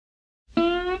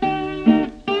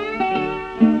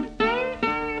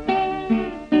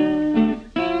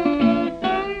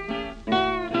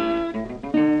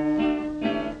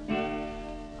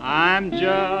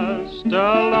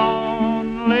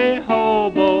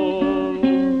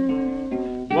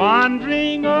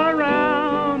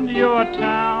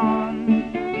town.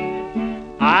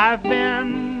 I've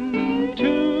been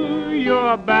to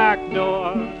your back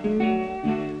door,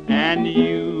 and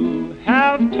you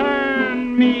have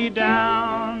turned me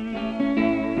down.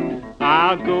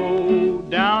 I'll go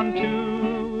down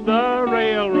to the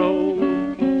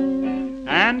railroad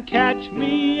and catch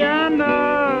me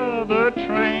another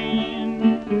train.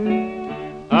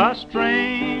 A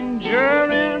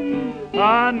stranger in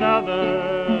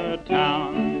another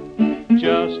town,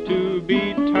 just to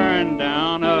be turned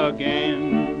down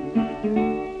again.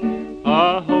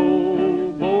 A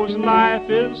hobo's life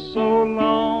is so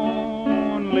lonely,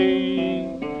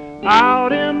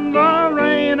 out in the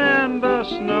rain and the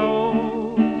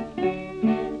snow.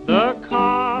 The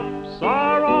cops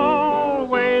are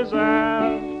always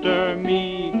after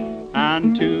me,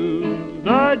 and to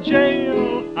the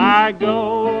jail I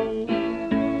go.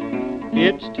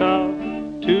 It's tough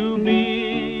to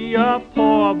be a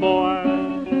poor boy,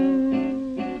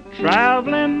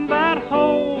 traveling that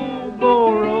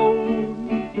hobo road.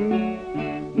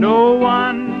 No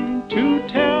one to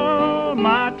tell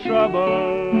my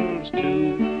troubles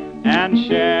to, and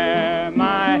share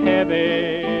my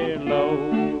heavy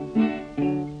load.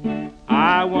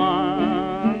 I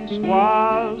once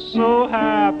was so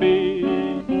happy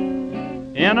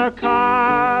in a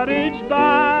cottage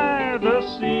by the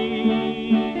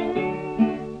sea,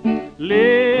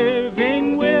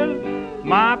 living with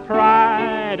my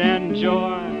pride and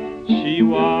joy. She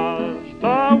was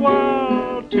the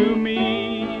world to me.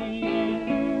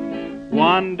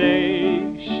 One day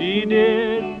she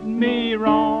did me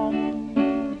wrong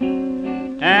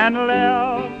and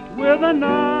left with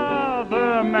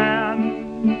another man,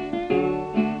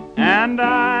 and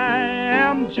I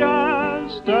am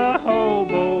just a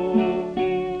hobo.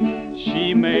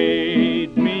 She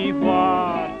made me what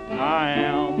I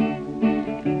am.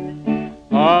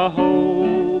 A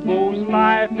hobo's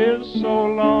life is so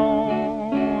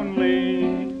lonely,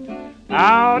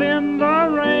 out in the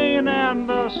rain and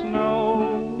the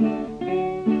snow.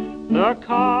 The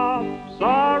cops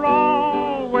are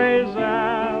always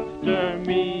after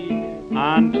me,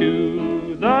 and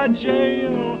to the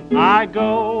jail I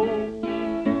go.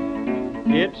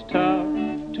 It's tough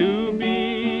to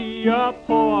be a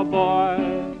poor boy,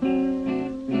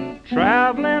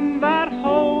 traveling that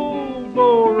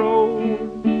hobo road.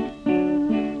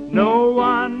 No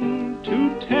one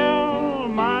to tell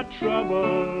my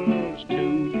troubles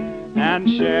to, and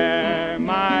share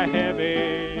my head